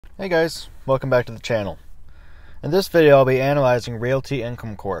Hey guys, welcome back to the channel. In this video I'll be analyzing Realty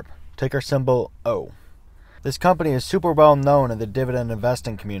Income Corp, ticker symbol O. This company is super well known in the dividend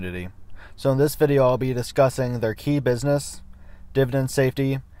investing community, so in this video I'll be discussing their key business, dividend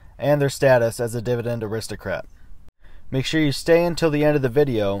safety, and their status as a dividend aristocrat. Make sure you stay until the end of the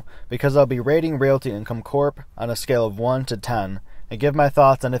video because I'll be rating Realty Income Corp on a scale of 1 to 10 and give my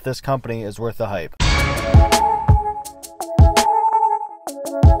thoughts on if this company is worth the hype.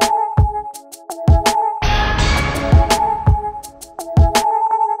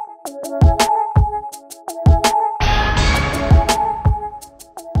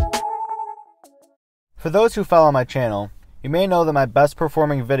 For those who follow my channel, you may know that my best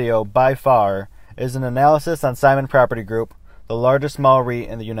performing video by far is an analysis on Simon Property Group, the largest small REIT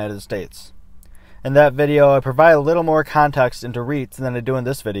in the United States. In that video, I provide a little more context into REITs than I do in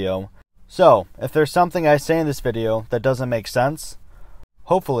this video, so if there's something I say in this video that doesn't make sense,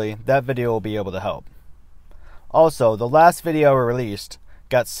 hopefully that video will be able to help. Also, the last video I released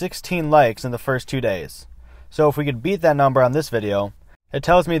got 16 likes in the first 2 days, so if we could beat that number on this video, it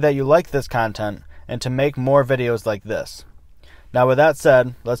tells me that you like this content and to make more videos like this. Now with that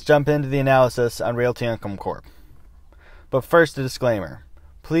said, let's jump into the analysis on Realty Income Corp. But first a disclaimer.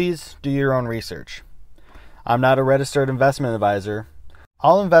 Please do your own research. I'm not a registered investment advisor.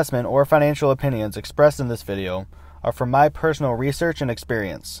 All investment or financial opinions expressed in this video are from my personal research and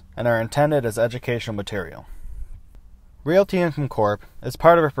experience and are intended as educational material. Realty Income Corp is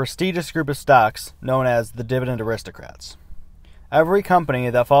part of a prestigious group of stocks known as the Dividend Aristocrats. Every company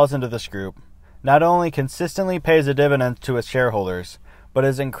that falls into this group not only consistently pays a dividend to its shareholders, but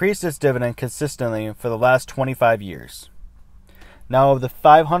has increased its dividend consistently for the last 25 years. Now, of the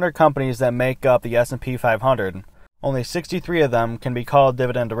 500 companies that make up the S&P 500, only 63 of them can be called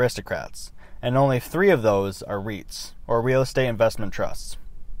dividend aristocrats, and only 3 of those are REITs, or real estate investment trusts.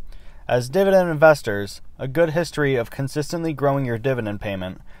 As dividend investors, a good history of consistently growing your dividend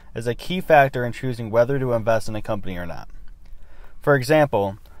payment is a key factor in choosing whether to invest in a company or not. For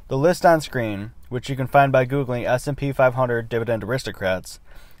example, the list on screen, which you can find by Googling S&P 500 Dividend Aristocrats,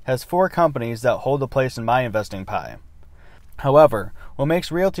 has 4 companies that hold a place in my investing pie. However, what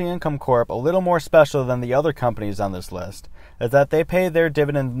makes Realty Income Corp a little more special than the other companies on this list is that they pay their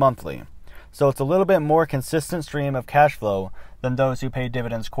dividend monthly, so it's a little bit more consistent stream of cash flow than those who pay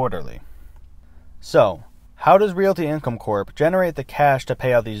dividends quarterly. So, how does Realty Income Corp generate the cash to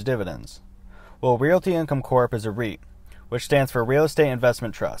pay out these dividends? Well, Realty Income Corp is a REIT, which stands for Real Estate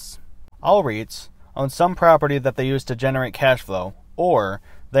Investment Trusts. All REITs own some property that they use to generate cash flow, or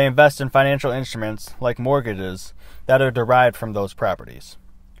they invest in financial instruments like mortgages that are derived from those properties.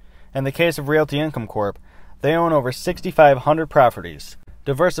 In the case of Realty Income Corp, they own over 6,500 properties,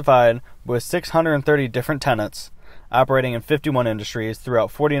 diversified with 630 different tenants, operating in 51 industries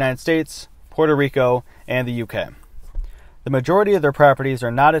throughout 49 states, Puerto Rico, and the UK. The majority of their properties are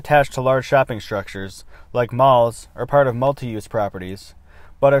not attached to large shopping structures, like malls or part of multi-use properties,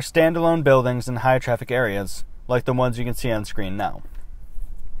 but are standalone buildings in high-traffic areas, like the ones you can see on screen now.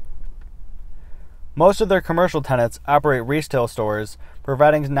 Most of their commercial tenants operate retail stores,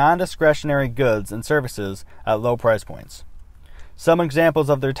 providing non-discretionary goods and services at low price points. Some examples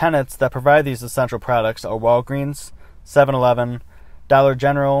of their tenants that provide these essential products are Walgreens, 7-Eleven, Dollar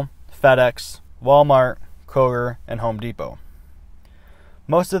General, FedEx, Walmart, Kroger, and Home Depot.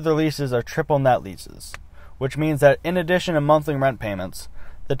 Most of their leases are triple net leases, which means that in addition to monthly rent payments,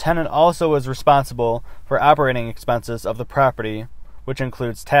 the tenant also is responsible for operating expenses of the property, which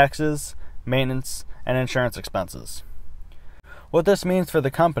includes taxes, maintenance, and insurance expenses. What this means for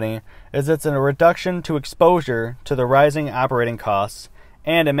the company is it's a reduction to exposure to the rising operating costs,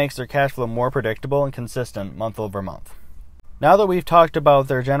 and it makes their cash flow more predictable and consistent month over month. Now that we've talked about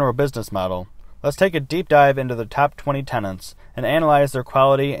their general business model, let's take a deep dive into the top 20 tenants and analyze their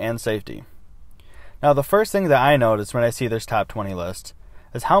quality and safety. Now, the first thing that I notice when I see this top 20 list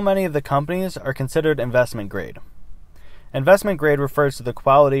is how many of the companies are considered investment grade. Investment grade refers to the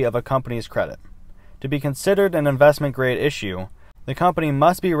quality of a company's credit. To be considered an investment grade issue, the company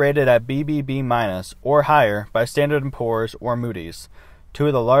must be rated at BBB- or higher by Standard & Poor's or Moody's, 2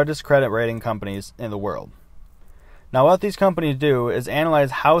 of the largest credit rating companies in the world. Now, what these companies do is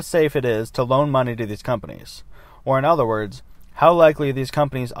analyze how safe it is to loan money to these companies, or in other words, how likely these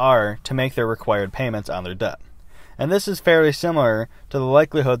companies are to make their required payments on their debt. And this is fairly similar to the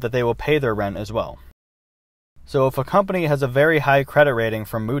likelihood that they will pay their rent as well. So if a company has a very high credit rating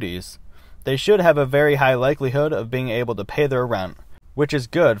from Moody's, they should have a very high likelihood of being able to pay their rent, which is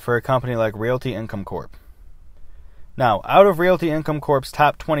good for a company like Realty Income Corp. Now, out of Realty Income Corp's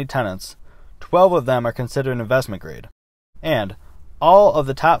top 20 tenants, 12 of them are considered investment grade, and all of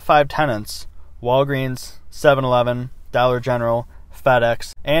the top 5 tenants, Walgreens, 7-Eleven, Dollar General,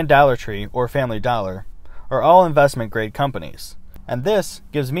 FedEx, and Dollar Tree or Family Dollar, are all investment grade companies. And this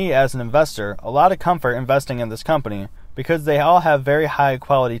gives me as an investor a lot of comfort investing in this company because they all have very high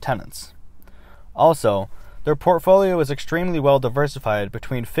quality tenants. Also, their portfolio is extremely well diversified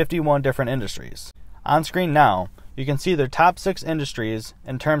between 51 different industries. On screen now, you can see their top 6 industries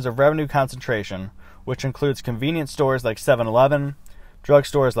in terms of revenue concentration, which includes convenience stores like 7-Eleven,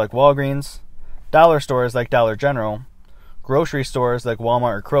 drugstores like Walgreens, dollar stores like Dollar General, grocery stores like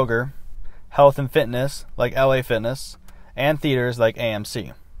Walmart or Kroger, health and fitness like LA Fitness, and theaters like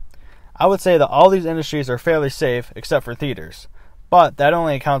AMC. I would say that all these industries are fairly safe except for theaters, but that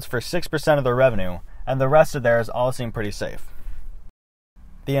only accounts for 6% of their revenue, and the rest of theirs all seem pretty safe.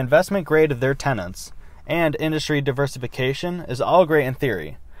 The investment grade of their tenants and industry diversification is all great in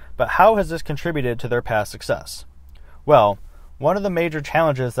theory, but how has this contributed to their past success? Well, one of the major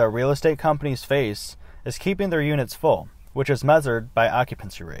challenges that real estate companies face is keeping their units full, which is measured by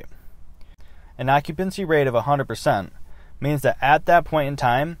occupancy rate. An occupancy rate of 100% means that at that point in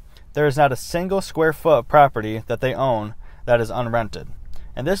time, there is not a single square foot of property that they own that is unrented,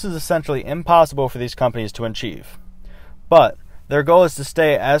 and this is essentially impossible for these companies to achieve. But their goal is to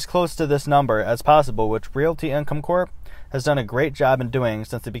stay as close to this number as possible, which Realty Income Corp has done a great job in doing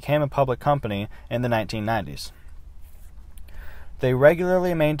since it became a public company in the 1990s. They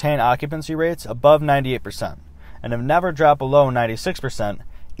regularly maintain occupancy rates above 98% and have never dropped below 96%,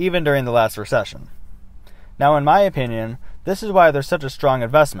 even during the last recession. Now, in my opinion, this is why they're such a strong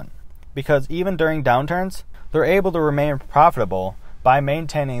investment, because even during downturns, they're able to remain profitable by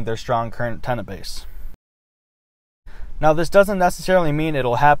maintaining their strong current tenant base. Now, this doesn't necessarily mean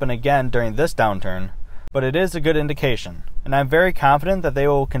it'll happen again during this downturn, but it is a good indication, and I'm very confident that they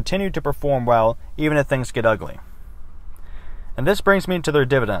will continue to perform well even if things get ugly. And this brings me to their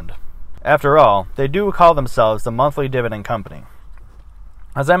dividend. After all, they do call themselves the monthly dividend company.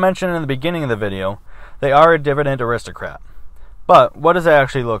 As I mentioned in the beginning of the video, they are a dividend aristocrat. But what does it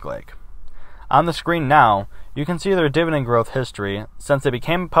actually look like? On the screen now, you can see their dividend growth history since they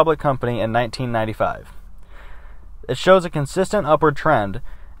became a public company in 1995. It shows a consistent upward trend,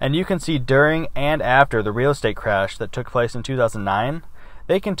 and you can see during and after the real estate crash that took place in 2009,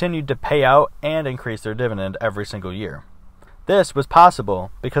 they continued to pay out and increase their dividend every single year. This was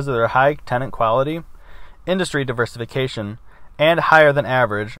possible because of their high tenant quality, industry diversification, and higher than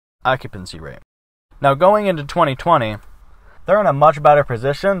average occupancy rate. Now, going into 2020, they're in a much better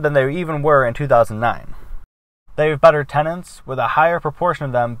position than they even were in 2009. They have better tenants, with a higher proportion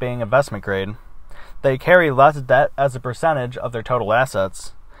of them being investment grade. They carry less debt as a percentage of their total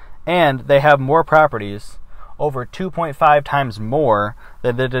assets, and they have more properties, over 2.5 times more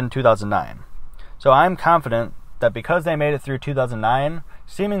than they did in 2009. So I'm confident that because they made it through 2009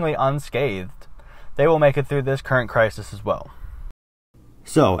 seemingly unscathed, they will make it through this current crisis as well.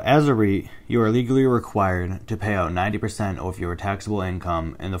 So, as a REIT, you are legally required to pay out 90% of your taxable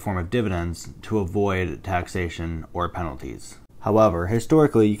income in the form of dividends to avoid taxation or penalties. However,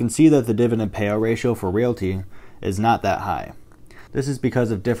 historically, you can see that the dividend payout ratio for Realty is not that high. This is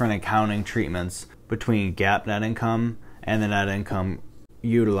because of different accounting treatments between GAAP net income and the net income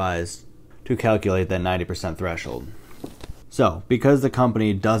utilized to calculate that 90% threshold. So, because the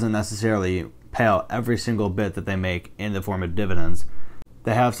company doesn't necessarily pay out every single bit that they make in the form of dividends,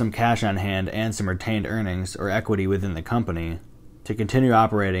 they have some cash on hand and some retained earnings or equity within the company to continue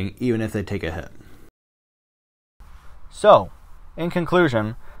operating even if they take a hit. So, in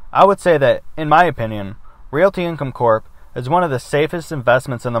conclusion, I would say that, in my opinion, Realty Income Corp is one of the safest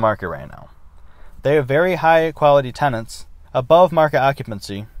investments in the market right now. They have very high quality tenants, above market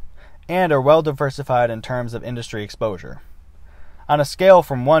occupancy, and are well diversified in terms of industry exposure. On a scale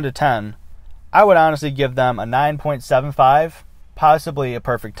from 1 to 10, I would honestly give them a 9.75, possibly a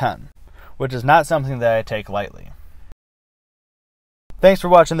perfect 10, which is not something that I take lightly. Thanks for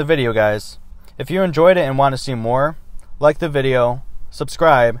watching the video, guys. If you enjoyed it and want to see more, like the video,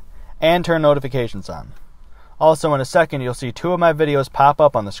 subscribe, and turn notifications on. Also, in a second, you'll see 2 of my videos pop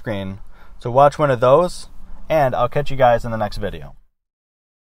up on the screen, so watch one of those, and I'll catch you guys in the next video.